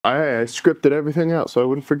I scripted everything out so I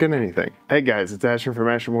wouldn't forget anything. Hey guys, it's Ashton from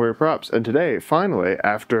Ashton Warrior Props, and today, finally,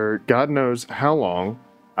 after God knows how long,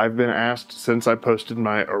 I've been asked since I posted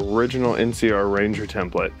my original NCR Ranger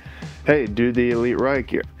template, hey, do the Elite Riot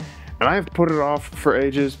gear. And I've put it off for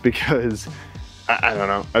ages because, I don't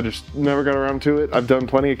know, I just never got around to it. I've done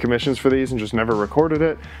plenty of commissions for these and just never recorded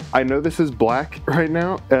it. I know this is black right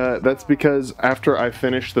now. That's because after I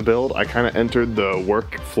finished the build, I kind of entered the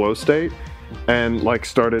work flow state and like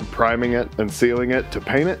started priming it and sealing it to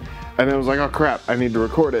paint it, and then I was like, oh crap, I need to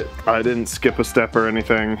record it. I didn't skip a step or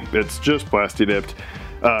anything, it's just plasti dipped,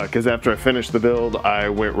 because after I finished the build I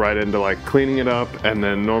went right into like cleaning it up, and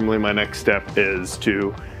then normally my next step is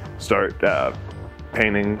to start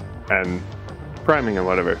painting and priming and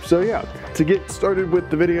whatever. So yeah, to get started with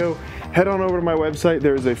the video, head on over to my website.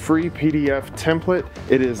 There is a free PDF template.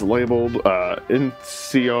 It is labeled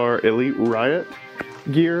NCR Elite Riot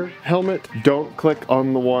Gear Helmet. Don't click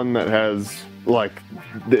on the one that has like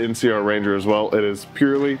the NCR Ranger as well. It is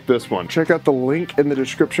purely this one. Check out the link in the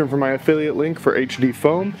description for my affiliate link for HD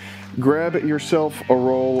foam. Grab yourself a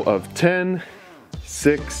roll of 10,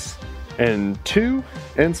 6, and 2,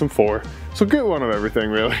 and some 4. So get one of everything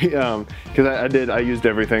really, because I used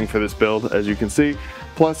everything for this build, as you can see,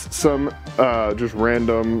 plus some just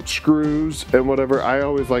random screws and whatever. I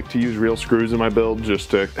always like to use real screws in my build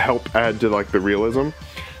just to help add to like the realism.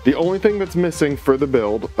 The only thing that's missing for the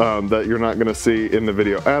build that you're not going to see in the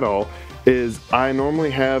video at all is I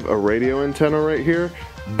normally have a radio antenna right here,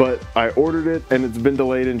 but I ordered it and it's been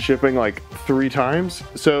delayed in shipping like 3 times.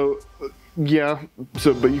 So yeah,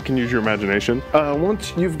 but you can use your imagination.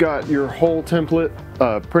 Once you've got your whole template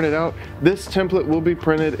printed out, this template will be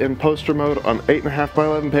printed in poster mode on 8.5 by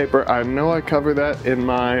 11 paper. I know I cover that in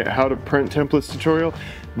my how to print templates tutorial,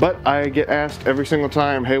 but I get asked every single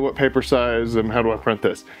time, hey, what paper size and how do I print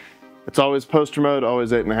this? It's always poster mode,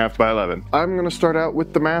 always 8.5 by 11. I'm gonna start out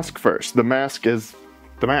with the mask first. The mask is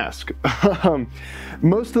the mask.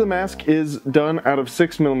 Most of the mask is done out of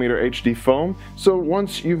 6mm HD foam, so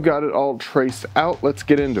once you've got it all traced out, let's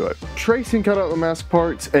get into it. Trace and cut out the mask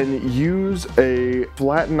parts and use a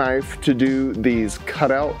flat knife to do these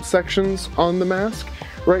cutout sections on the mask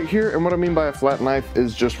right here. And what I mean by a flat knife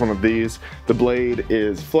is just one of these. The blade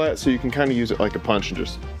is flat, so you can kind of use it like a punch and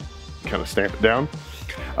just kind of stamp it down.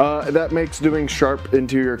 That makes doing sharp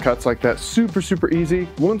interior cuts like that super easy.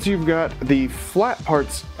 Once you've got the flat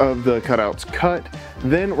parts of the cutouts cut,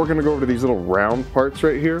 then we're gonna go over to these little round parts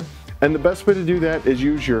right here. And the best way to do that is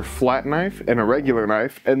use your flat knife and a regular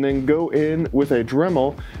knife, and then go in with a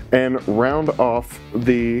Dremel and round off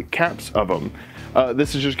the caps of them.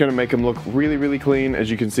 This is just gonna make them look really clean. As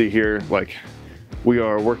you can see here, like we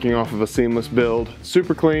are working off of a seamless build.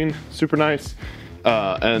 Super clean, super nice.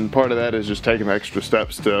 And part of that is just taking the extra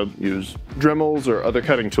steps to use Dremels or other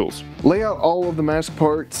cutting tools. Lay out all of the mask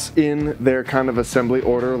parts in their kind of assembly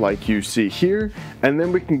order like you see here, and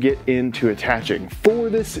then we can get into attaching. For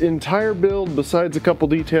this entire build, besides a couple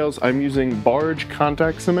details, I'm using barge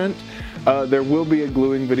contact cement. There will be a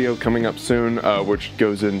gluing video coming up soon, which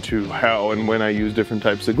goes into how and when I use different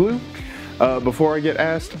types of glue. Before I get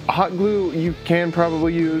asked, hot glue you can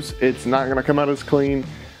probably use. It's not gonna come out as clean.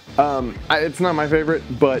 It's not my favorite,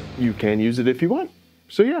 but you can use it if you want.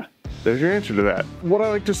 So yeah, there's your answer to that. What I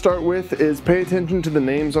like to start with is pay attention to the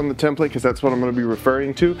names on the template, because that's what I'm going to be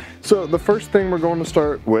referring to. So the first thing we're going to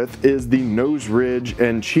start with is the nose ridge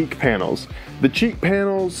and cheek panels. The cheek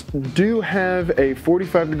panels do have a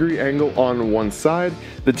 45-degree angle on one side.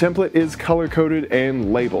 The template is color-coded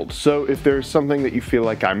and labeled, so if there's something that you feel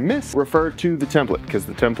like I missed, refer to the template, because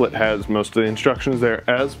the template has most of the instructions there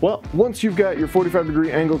as well. Once you've got your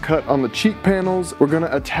 45-degree angle cut on the cheek panels, we're going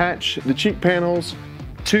to attach the cheek panels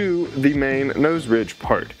to the main nose ridge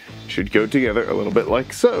part. Should go together a little bit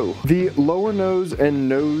like so. The lower nose and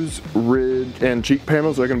nose ridge and cheek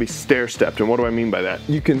panels are going to be stair-stepped, and what do I mean by that?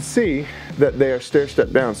 You can see that they are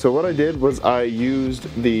stair-stepped down. So what I did was I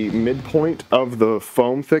used the midpoint of the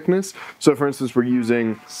foam thickness. So for instance, we're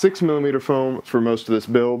using 6mm foam for most of this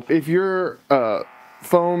build. If your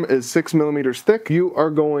foam is 6mm thick, you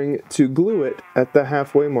are going to glue it at the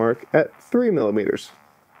halfway mark at 3mm.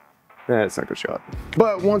 That's not gonna show up.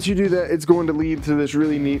 But once you do that, it's going to lead to this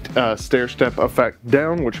really neat stair-step effect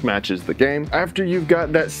down, which matches the game. After you've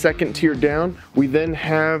got that second tier down, we then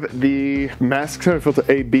have the mask center filter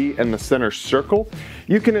AB and the center circle.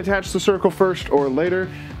 You can attach the circle first or later,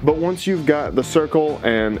 but once you've got the circle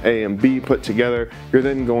and A and B put together, you're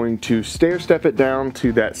then going to stair-step it down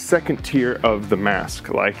to that second tier of the mask,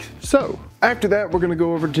 like so. After that, we're going to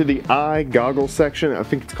go over to the eye goggle section. I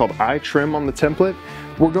think it's called eye trim on the template.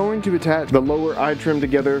 We're going to attach the lower eye trim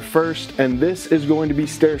together first, and this is going to be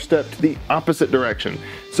stair-stepped the opposite direction.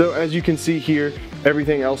 So as you can see here,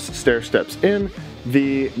 everything else stair-steps in.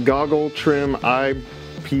 The goggle trim eye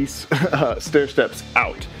piece stair-steps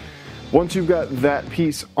out. Once you've got that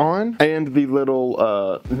piece on and the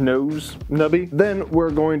little nose nubby, then we're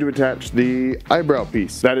going to attach the eyebrow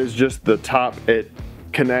piece. That is just the top. It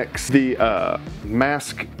connects the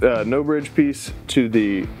mask no bridge piece to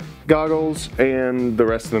the goggles and the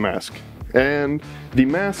rest of the mask. And the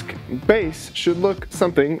mask base should look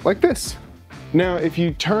something like this. Now, if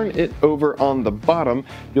you turn it over on the bottom,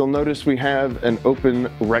 you'll notice we have an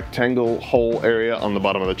open rectangle hole area on the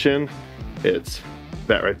bottom of the chin. It's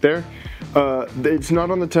that right there. It's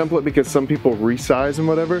not on the template because some people resize and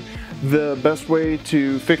whatever. The best way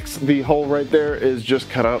to fix the hole right there is just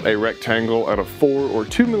cut out a rectangle out of 4 or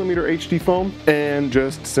 2mm HD foam and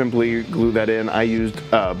just simply glue that in. I used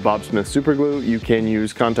Bob Smith super glue. You can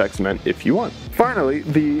use contact cement if you want. Finally,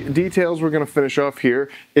 the details we're going to finish off here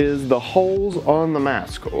is the holes on the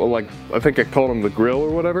mask. Like, I think I called them the grill or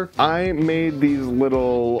whatever. I made these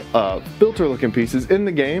little filter looking pieces in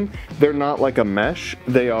the game. They're not like a mesh.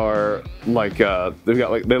 They are like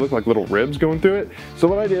they look like little ribs going through it. So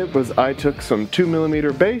what I did was I took some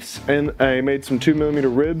 2mm base and I made some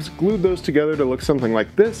 2mm ribs, glued those together to look something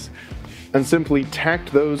like this, and simply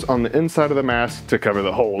tacked those on the inside of the mask to cover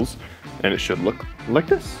the holes, and it should look like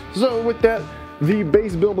this. So with that, the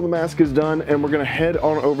base build of the mask is done, and we're gonna head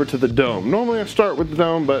on over to the dome. Normally I start with the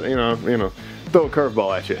dome, but you know, throw a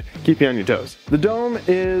curveball at you, keep you on your toes. The dome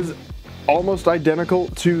is almost identical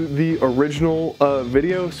to the original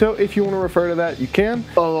video, so if you want to refer to that, you can.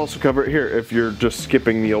 I'll also cover it here if you're just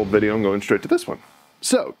skipping the old video and going straight to this one.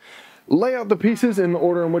 So, lay out the pieces in the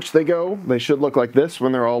order in which they go. They should look like this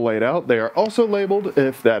when they're all laid out. They are also labeled,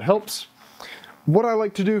 if that helps. What I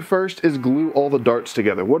like to do first is glue all the darts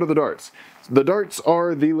together. What are the darts? The darts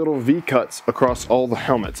are the little V-cuts across all the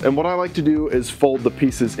helmets, and what I like to do is fold the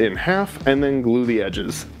pieces in half and then glue the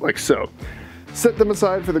edges, like so. Set them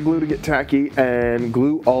aside for the glue to get tacky and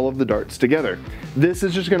glue all of the darts together. This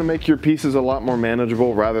is just going to make your pieces a lot more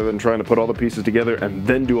manageable rather than trying to put all the pieces together and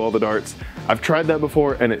then do all the darts. I've tried that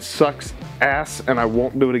before and it sucks ass and I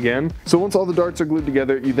won't do it again. So once all the darts are glued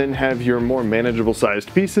together, you then have your more manageable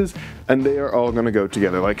sized pieces and they are all going to go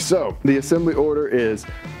together like so. The assembly order is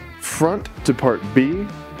front to part B,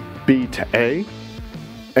 B to A,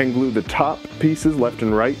 and glue the top pieces left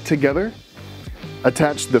and right together.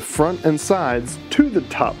 Attach the front and sides to the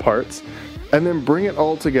top parts, and then bring it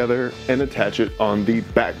all together and attach it on the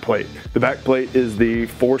back plate. The back plate is the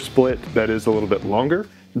 4-split that is a little bit longer.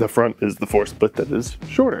 The front is the 4-split that is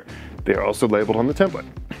shorter. They are also labeled on the template.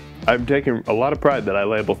 I'm taking a lot of pride that I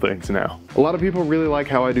label things now. A lot of people really like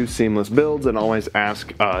how I do seamless builds and always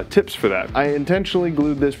ask tips for that. I intentionally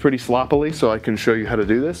glued this pretty sloppily so I can show you how to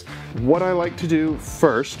do this. What I like to do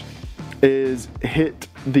first is hit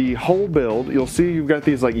the whole build. You'll see you've got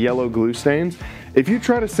these like yellow glue stains. If you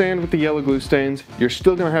try to sand with the yellow glue stains, you're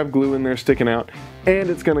still gonna have glue in there sticking out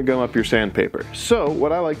and it's gonna gum up your sandpaper. So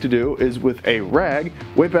what I like to do is with a rag,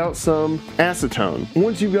 whip out some acetone.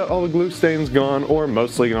 Once you've got all the glue stains gone or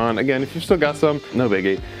mostly gone, again, if you've still got some, no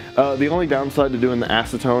biggie. The only downside to doing the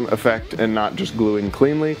acetone effect and not just gluing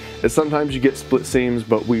cleanly is sometimes you get split seams,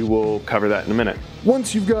 but we will cover that in a minute.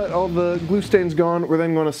 Once you've got all the glue stains gone, we're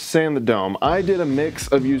then going to sand the dome. I did a mix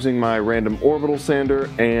of using my random orbital sander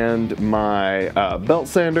and my belt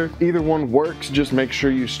sander. Either one works, just make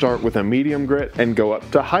sure you start with a medium grit and go up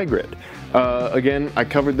to high grit. Again, I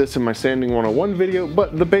covered this in my Sanding 101 video,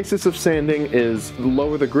 but the basis of sanding is the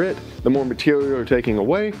lower the grit, the more material you're taking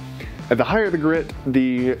away. And the higher the grit,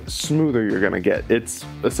 the smoother you're gonna get.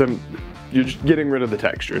 You're just getting rid of the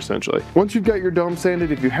texture, essentially. Once you've got your dome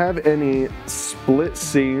sanded, if you have any split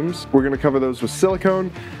seams, we're gonna cover those with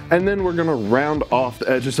silicone, and then we're gonna round off the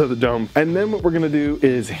edges of the dome. And then what we're gonna do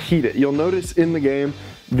is heat it. You'll notice in the game,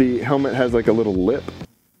 the helmet has like a little lip.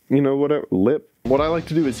 You know, whatever, lip. What I like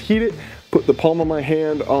to do is heat it, put the palm of my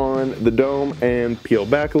hand on the dome, and peel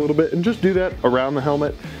back a little bit, and just do that around the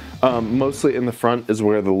helmet. Mostly in the front is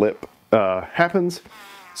where the lip happens.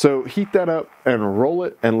 So heat that up and roll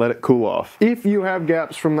it and let it cool off. If you have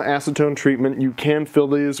gaps from the acetone treatment, you can fill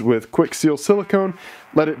these with quick seal silicone,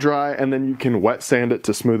 let it dry, and then you can wet sand it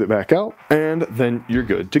to smooth it back out, and then you're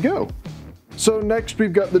good to go. So next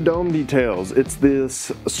we've got the dome details. It's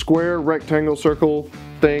this square rectangle circle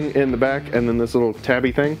thing in the back and then this little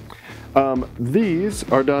tabby thing. These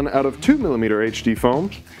are done out of 2mm HD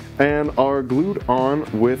foam and are glued on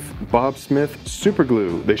with Bob Smith super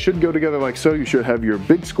glue. They should go together like so. You should have your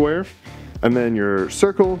big square, and then your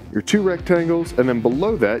circle, your 2 rectangles, and then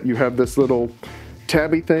below that you have this little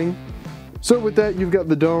tabby thing. So with that, you've got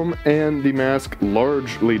the dome and the mask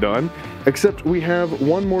largely done, except we have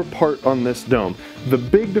one more part on this dome. The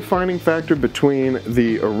big defining factor between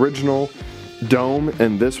the original dome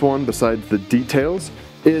and this one, besides the details,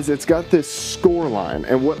 is it's got this score line.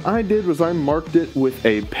 And what I did was I marked it with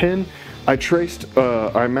a pen. I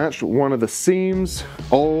matched one of the seams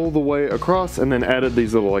all the way across and then added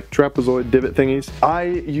these little like trapezoid divot thingies. I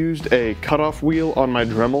used a cutoff wheel on my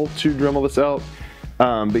Dremel to Dremel this out.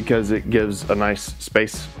 Because it gives a nice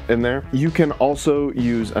space in there. You can also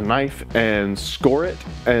use a knife and score it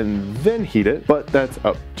and then heat it, but that's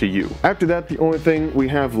up to you. After that, the only thing we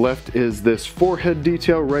have left is this forehead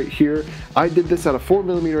detail right here. I did this out of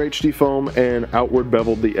 4mm HD foam and outward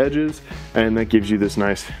beveled the edges, and that gives you this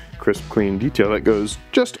nice crisp clean detail that goes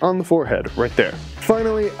just on the forehead right there.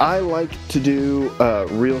 Finally, I like to do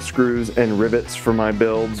real screws and rivets for my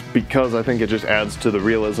builds because I think it just adds to the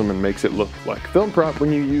realism and makes it look like film prop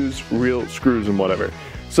when you use real screws and whatever.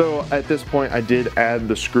 So at this point I did add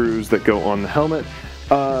the screws that go on the helmet.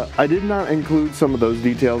 I did not include some of those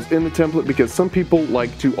details in the template because some people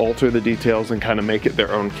like to alter the details and kind of make it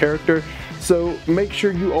their own character. So make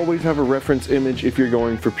sure you always have a reference image if you're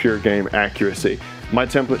going for pure game accuracy. My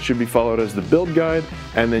template should be followed as the build guide,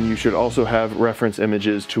 and then you should also have reference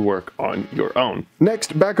images to work on your own.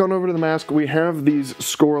 Next, back on over to the mask, we have these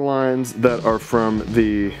score lines that are from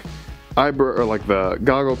the eyebrow, or like the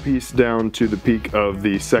goggle piece down to the peak of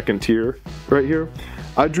the second tier right here.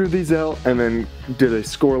 I drew these out and then did a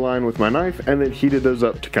score line with my knife and then heated those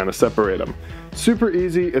up to kind of separate them. Super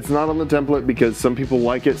easy. It's not on the template because some people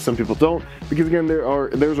like it, some people don't, because again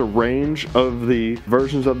there's a range of the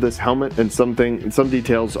versions of this helmet and some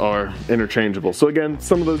details are interchangeable. So again,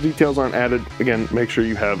 some of those details aren't added. Again, make sure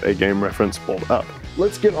you have a game reference pulled up.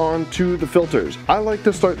 Let's get on to the filters. I like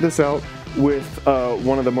to start this out with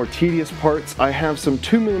one of the more tedious parts. I have some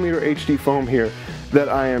 2mm HD foam here that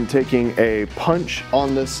I am taking a punch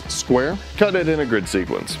on this square, cut it in a grid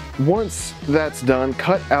sequence. Once that's done,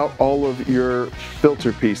 cut out all of your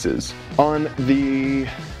filter pieces. On the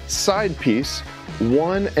side piece,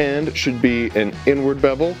 one end should be an inward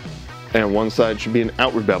bevel and one side should be an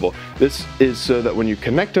outward bevel. This is so that when you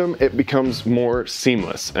connect them, it becomes more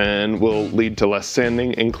seamless and will lead to less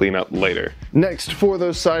sanding and cleanup later. Next, for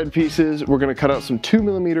those side pieces, we're gonna cut out some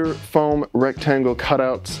 2mm foam rectangle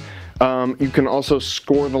cutouts. You can also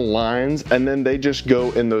score the lines and then they just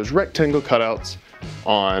go in those rectangle cutouts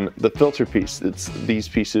on the filter piece. It's these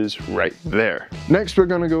pieces right there. Next, we're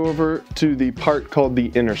going to go over to the part called the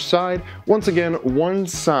inner side. Once again, one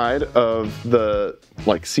side of the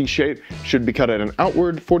C shape should be cut at an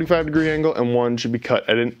outward 45-degree angle and one should be cut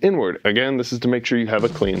at an inward. Again, this is to make sure you have a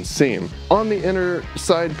clean seam. On the inner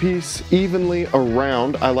side piece, evenly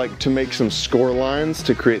around, I like to make some score lines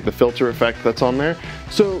to create the filter effect that's on there.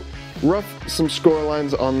 So rough some score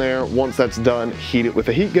lines on there. Once that's done, heat it with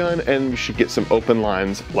a heat gun and you should get some open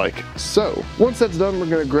lines like so. Once that's done, we're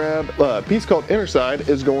going to grab a piece called inner side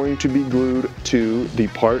is going to be glued to the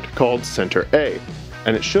part called center A.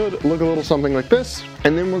 And it should look a little something like this.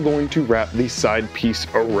 And then we're going to wrap the side piece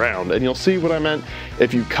around. And you'll see what I meant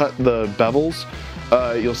if you cut the bevels.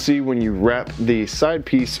 You'll see when you wrap the side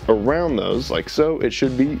piece around those like so, it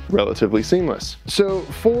should be relatively seamless. So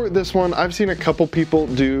for this one, I've seen a couple people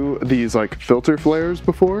do these like filter flares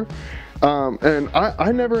before. And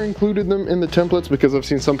I never included them in the templates because I've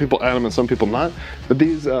seen some people add them and some people not. But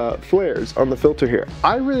these flares on the filter here,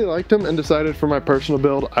 I really liked them and decided for my personal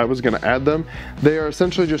build I was going to add them. They are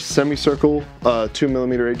essentially just semicircle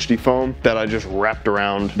 2mm HD foam that I just wrapped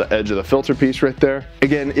around the edge of the filter piece right there.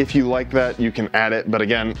 Again, if you like that, you can add it. But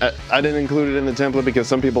again, I didn't include it in the template because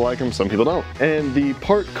some people like them, some people don't. And the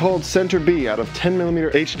part called center B out of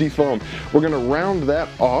 10mm HD foam, we're going to round that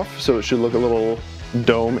off so it should look a little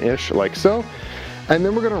dome-ish like so, and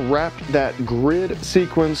then we're going to wrap that grid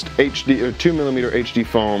sequenced HD or 2mm HD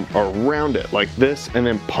foam around it like this and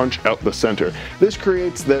then punch out the center. This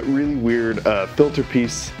creates that really weird filter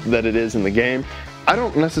piece that it is in the game. I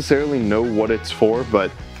don't necessarily know what it's for, but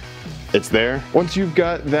it's there. Once you've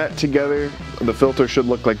got that together, the filter should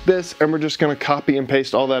look like this, and we're just going to copy and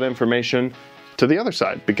paste all that information to the other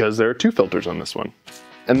side because there are two filters on this one.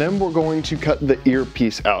 And then we're going to cut the ear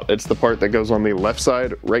piece out. It's the part that goes on the left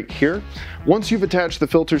side right here. Once you've attached the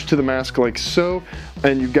filters to the mask like so,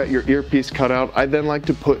 and you've got your earpiece cut out, I then like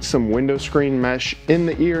to put some window screen mesh in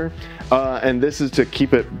the ear And this is to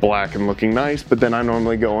keep it black and looking nice, but then I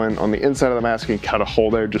normally go in on the inside of the mask and cut a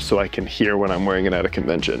hole there just so I can hear when I'm wearing it at a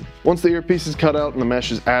convention. Once the earpiece is cut out and the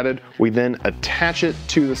mesh is added, we then attach it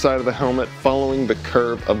to the side of the helmet following the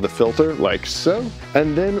curve of the filter like so.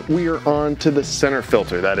 And then we are on to the center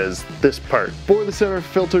filter, that is this part. For the center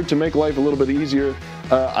filter, to make life a little bit easier,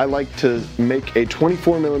 I like to make a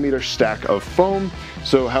 24mm stack of foam.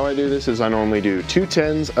 So how I do this is I normally do 2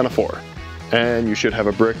 10s and a 4. And you should have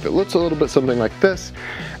a brick that looks a little bit something like this.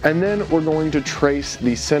 And then we're going to trace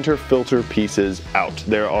the center filter pieces out.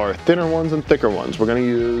 There are thinner ones and thicker ones. We're going to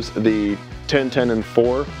use the 10, 10, and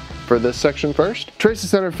 4 for this section first. Trace the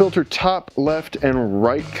center filter top, left, and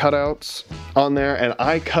right cutouts on there, and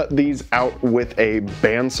I cut these out with a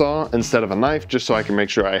bandsaw instead of a knife just so I can make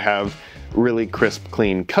sure I have really crisp,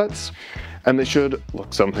 clean cuts. And they should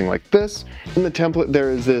look something like this. In the template, there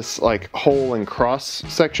is this like hole and cross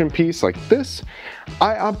section piece like this.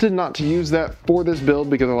 I opted not to use that for this build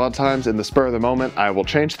because a lot of times in the spur of the moment, I will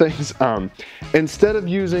change things. Instead of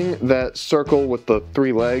using that circle with the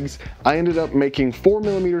 3 legs, I ended up making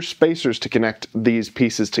 4mm spacers to connect these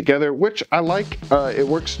pieces together, which I like. It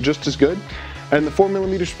works just as good. And the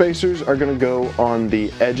 4mm spacers are gonna go on the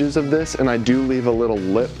edges of this, and I do leave a little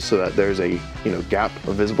lip so that there's a gap,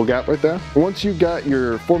 a visible gap right there. Once you've got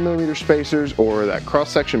your 4mm spacers or that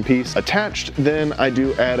cross-section piece attached, then I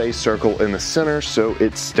do add a circle in the center so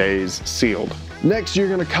it stays sealed. Next, you're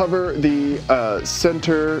gonna cover the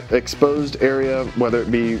center exposed area, whether it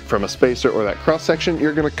be from a spacer or that cross section.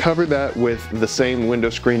 You're gonna cover that with the same window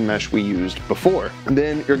screen mesh we used before.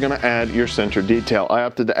 Then you're gonna add your center detail. I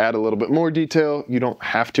opted to add a little bit more detail. You don't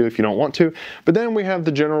have to if you don't want to, but then we have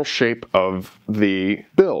the general shape of the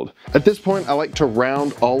build. At this point, I like to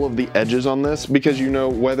round all of the edges on this because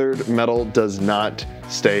weathered metal does not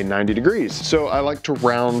stay 90 degrees. So I like to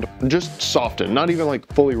round, just soften, not even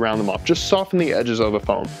like fully round them off, just soften the edges of the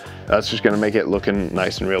foam. That's just gonna make it looking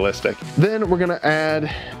nice and realistic. Then we're gonna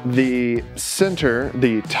add the center,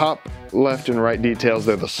 the top, left, and right details.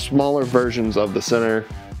 They're the smaller versions of the center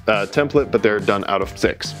template, but they're done out of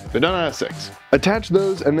 6. They're done out of 6. Attach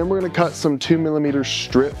those, and then we're gonna cut some 2mm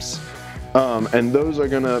strips. And those are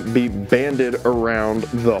gonna be banded around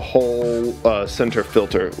the whole center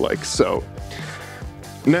filter like so.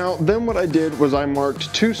 Now, then what I did was I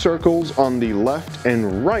marked 2 circles on the left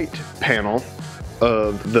and right panel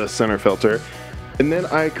of the center filter, and then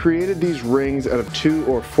I created these rings out of 2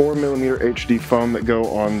 or 4mm HD foam that go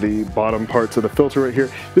on the bottom parts of the filter right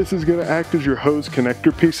here. This is gonna act as your hose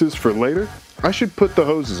connector pieces for later. I should put the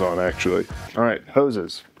hoses on actually. All right,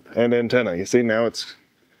 hoses and antenna. You see, now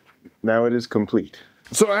it is complete.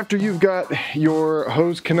 So after you've got your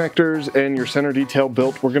hose connectors and your center detail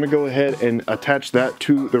built, we're gonna go ahead and attach that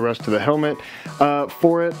to the rest of the helmet.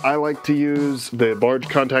 For it, I like to use the barge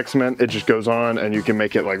contact cement. It just goes on and you can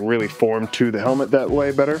make it like really form to the helmet that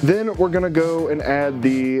way better. Then we're gonna go and add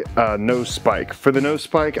the nose spike. For the nose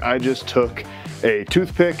spike, I just took a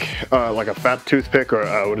toothpick, like a fat toothpick, or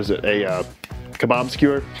a kebab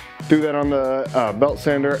skewer, threw that on the belt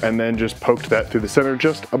sander, and then just poked that through the center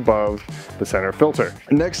just above the center filter.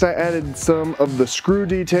 Next, I added some of the screw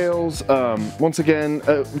details. Once again,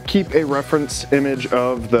 keep a reference image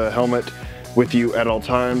of the helmet with you at all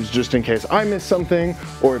times, just in case I miss something,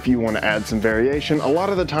 or if you want to add some variation. A lot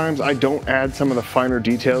of the times I don't add some of the finer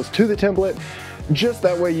details to the template, just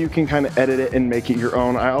that way you can kind of edit it and make it your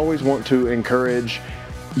own. I always want to encourage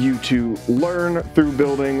you to learn through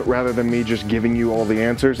building rather than me just giving you all the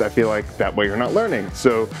answers. I feel like that way you're not learning.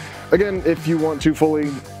 So again, if you want to fully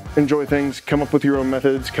enjoy things, come up with your own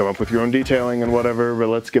methods, come up with your own detailing and whatever, but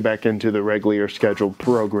let's get back into the regular scheduled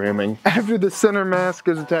programming. After the center mask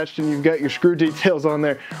is attached and you've got your screw details on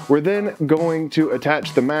there, we're then going to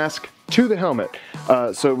attach the mask to the helmet.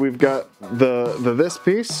 So we've got the this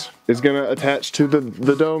piece is gonna attach to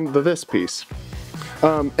the dome, this piece.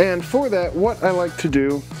 And for that, what I like to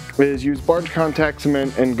do is use barge contact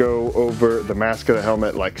cement and go over the mask of the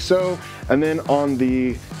helmet like so, and then on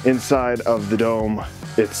the inside of the dome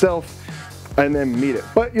itself, and then meet it.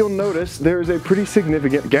 But you'll notice there is a pretty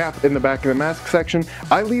significant gap in the back of the mask section.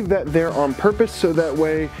 I leave that there on purpose so that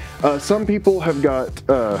way some people have got,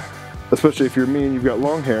 especially if you're me and you've got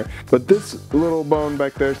long hair, but this little bone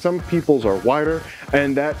back there, some people's are wider,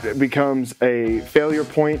 and that becomes a failure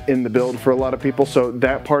point in the build for a lot of people, so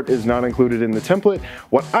that part is not included in the template.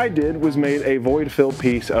 What I did was made a void fill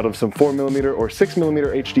piece out of some 4mm or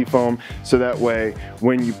 6mm HD foam, so that way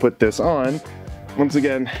when you put this on, once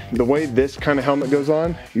again, the way this kind of helmet goes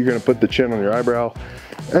on, you're gonna put the chin on your eyebrow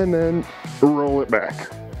and then roll it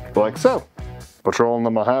back like so. patrolling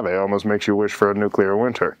the Mojave almost makes you wish for a nuclear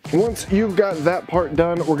winter. Once you've got that part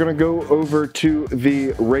done, we're gonna go over to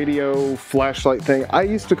the radio flashlight thing. I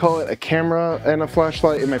used to call it a camera and a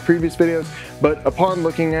flashlight in my previous videos, but upon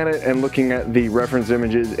looking at it and looking at the reference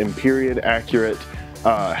images and period accurate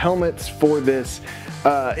helmets for this,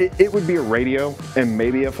 it would be a radio and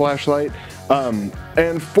maybe a flashlight.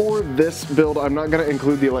 And for this build, I'm not going to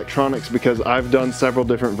include the electronics because I've done several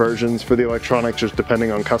different versions for the electronics just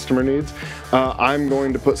depending on customer needs. I'm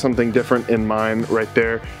going to put something different in mine right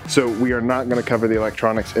there, so we are not going to cover the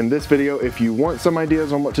electronics in this video. If you want some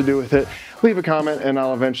ideas on what to do with it, leave a comment and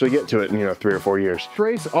I'll eventually get to it in 3 or 4 years.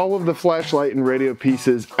 Trace all of the flashlight and radio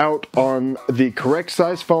pieces out on the correct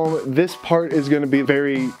size foam. This part is going to be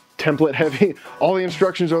very template heavy. All the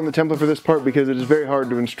instructions are on the template for this part because it is very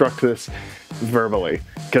hard to instruct this verbally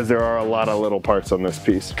because there are a lot of little parts on this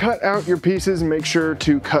piece. Cut out your pieces and make sure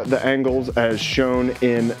to cut the angles as shown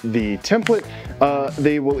in the template.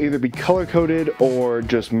 They will either be color coded or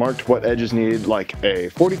just marked what edges need, like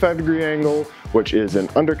a 45-degree angle, which is an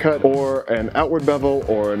undercut, or an outward bevel,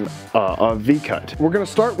 or a V-cut. We're gonna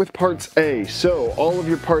start with parts A. So all of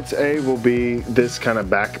your parts A will be this kind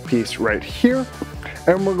of back piece right here.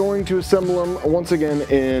 And we're going to assemble them once again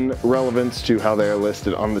in relevance to how they are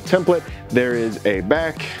listed on the template. There is a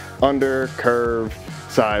back, under, curve,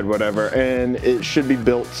 side, whatever, and it should be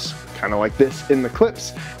built kind of like this in the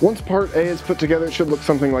clips. Once part A is put together, it should look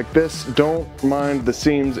something like this. Don't mind the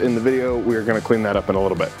seams in the video. We're going to clean that up in a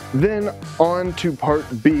little bit. Then on to part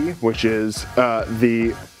B, which is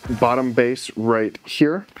the bottom base right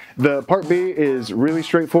here. The part B is really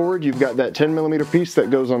straightforward. You've got that 10mm piece that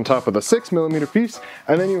goes on top of the 6mm piece,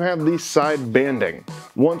 and then you have the side banding.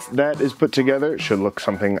 Once that is put together, it should look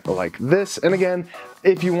something like this. And again,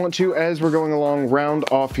 if you want to, as we're going along,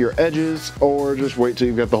 round off your edges, or just wait till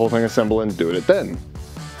you've got the whole thing assembled and do it then.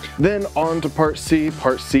 Then on to part C.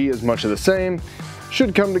 Part C is much of the same.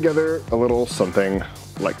 Should come together a little something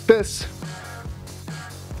like this.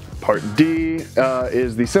 Part D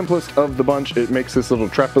is the simplest of the bunch. It makes this little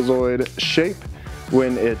trapezoid shape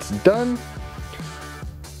when it's done.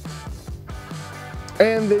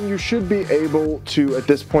 And then you should be able to, at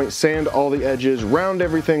this point, sand all the edges, round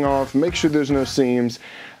everything off, make sure there's no seams,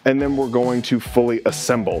 and then we're going to fully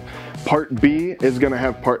assemble. Part B is going to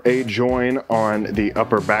have part A join on the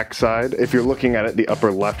upper back side. If you're looking at it, the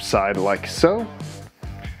upper left side like so.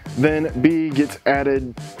 Then B gets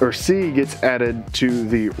added, or C gets added to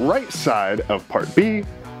the right side of part B.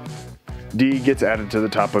 D gets added to the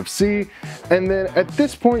top of C. And then at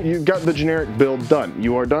this point, you've got the generic build done.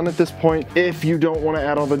 You are done at this point if you don't want to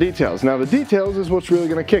add all the details. Now the details is what's really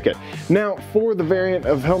going to kick it. Now for the variant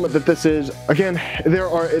of helmet that this is, again, there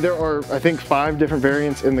are I think 5 different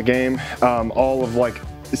variants in the game, all of like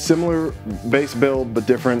similar base build but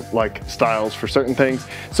different like styles for certain things.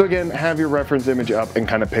 So again, have your reference image up and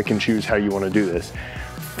kind of pick and choose how you want to do this.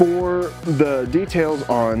 For the details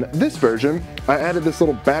on this version, I added this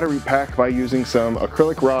little battery pack by using some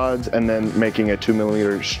acrylic rods and then making a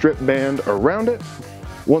 2mm strip band around it.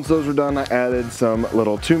 Once those were done, I added some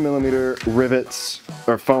little 2mm rivets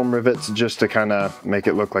or foam rivets just to kind of make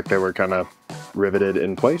it look like they were kind of riveted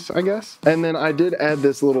in place, I guess. And then I did add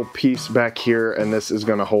this little piece back here, and this is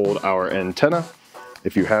going to hold our antenna,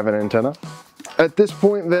 if you have an antenna. At this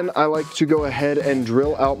point then, I like to go ahead and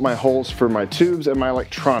drill out my holes for my tubes and my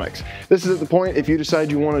electronics. This is at the point if you decide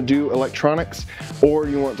you want to do electronics or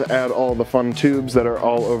you want to add all the fun tubes that are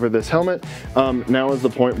all over this helmet. Now is the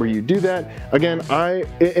point where you do that. Again,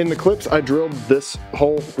 in the clips, I drilled this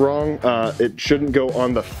hole wrong. It shouldn't go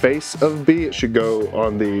on the face of B, it should go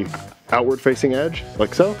on the outward facing edge,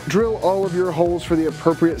 like so. Drill all of your holes for the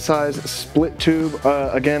appropriate size split tube.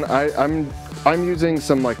 Again, I'm using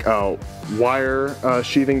some like wire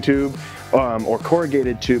sheathing tube, or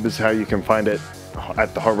corrugated tube is how you can find it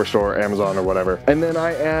at the hardware store, Amazon or whatever. And then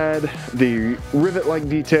I add the rivet-like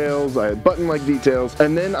details, I add button-like details,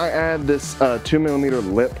 and then I add this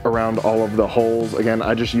 2mm lip around all of the holes. Again,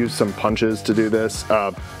 I just use some punches to do this.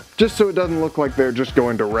 Just so it doesn't look like they're just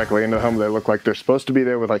going directly into the helmet. They look like they're supposed to be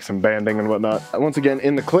there with like some banding and whatnot. Once again,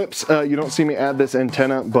 in the clips, you don't see me add this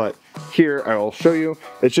antenna, but here I will show you.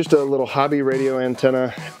 It's just a little hobby radio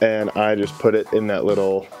antenna, and I just put it in that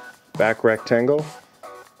little back rectangle,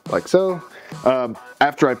 like so.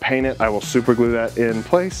 After I paint it, I will super glue that in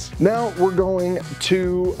place. Now we're going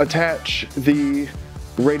to attach the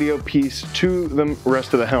radio piece to the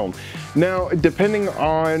rest of the helm. Now, depending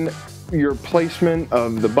on your placement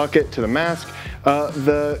of the bucket to the mask,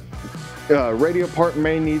 the radio part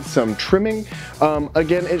may need some trimming.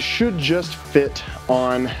 Again, it should just fit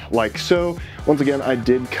on like so. Once again, I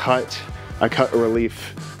cut a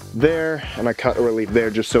relief there, and I cut a relief there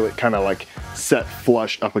just so it kind of like set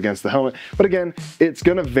flush up against the helmet. But again, it's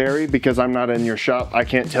gonna vary because I'm not in your shop. I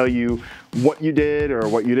can't tell you what you did or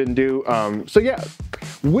what you didn't do. So yeah,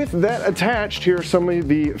 with that attached, here are some of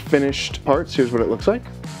the finished parts. Here's what it looks like.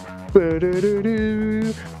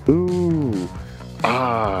 Ooh,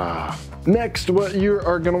 ah. Next, what you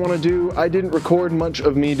are going to want to do, I didn't record much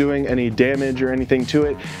of me doing any damage or anything to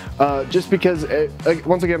it, just because,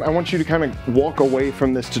 once again, I want you to kind of walk away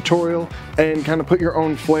from this tutorial and kind of put your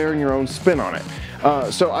own flair and your own spin on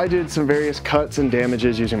it. So I did some various cuts and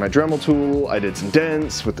damages using my Dremel tool. I did some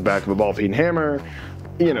dents with the back of a ball-peen hammer.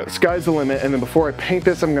 You know, sky's the limit. And then before I paint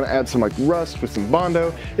this, I'm going to add some like rust with some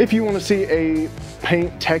Bondo. If you want to see a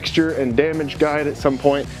paint texture and damage guide at some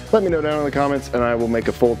point, let me know down in the comments and I will make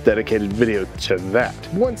a full dedicated video to that.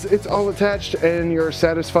 Once it's all attached and you're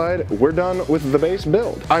satisfied, we're done with the base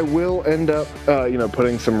build. I will end up,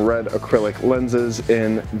 putting some red acrylic lenses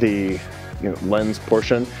in the lens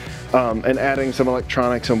portion and adding some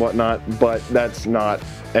electronics and whatnot, but that's not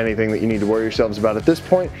anything that you need to worry yourselves about at this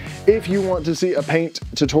point. If you want to see a paint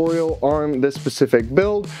tutorial on this specific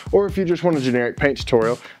build, or if you just want a generic paint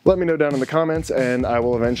tutorial, let me know down in the comments and I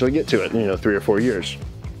will eventually get to it, 3 or 4 years.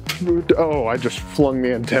 Oh, I just flung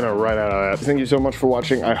the antenna right out of that. Thank you so much for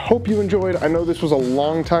watching. I hope you enjoyed. I know this was a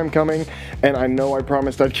long time coming, and I know I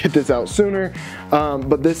promised I'd get this out sooner,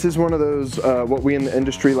 but this is one of those, what we in the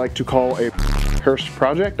industry like to call a cursed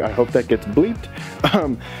project. I hope that gets bleeped.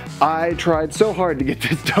 I tried so hard to get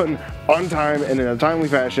this done on time and in a timely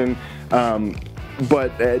fashion,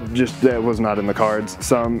 but that was not in the cards.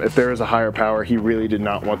 If there is a higher power, he really did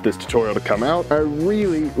not want this tutorial to come out. I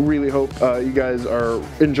really, really hope you guys are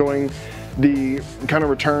enjoying the kind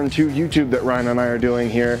of return to YouTube that Ryan and I are doing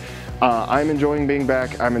here. I'm enjoying being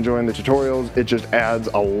back. I'm enjoying the tutorials. It just adds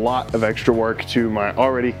a lot of extra work to my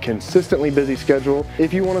already consistently busy schedule.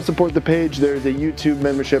 If you want to support the page, there's a YouTube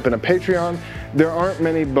membership and a Patreon. There aren't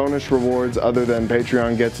many bonus rewards other than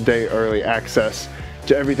Patreon gets day early access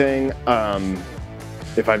to everything.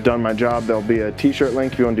 If I've done my job, there'll be a t-shirt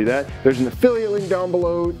link if you want to do that. There's an affiliate link down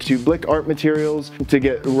below to Blick Art Materials to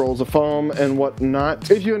get rolls of foam and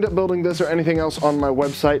whatnot. If you end up building this or anything else on my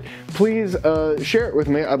website, please share it with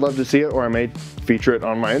me. I'd love to see it, or I may feature it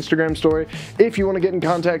on my Instagram story. If you want to get in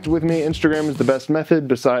contact with me, Instagram is the best method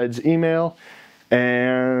besides email.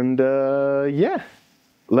 And yeah,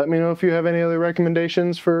 let me know if you have any other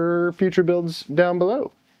recommendations for future builds down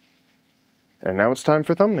below. And now it's time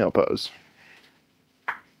for thumbnail pose.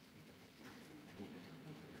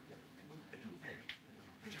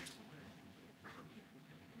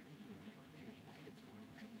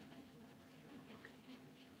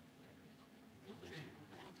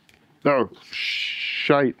 Oh,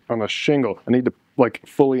 shite on a shingle. I need to like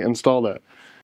fully install that.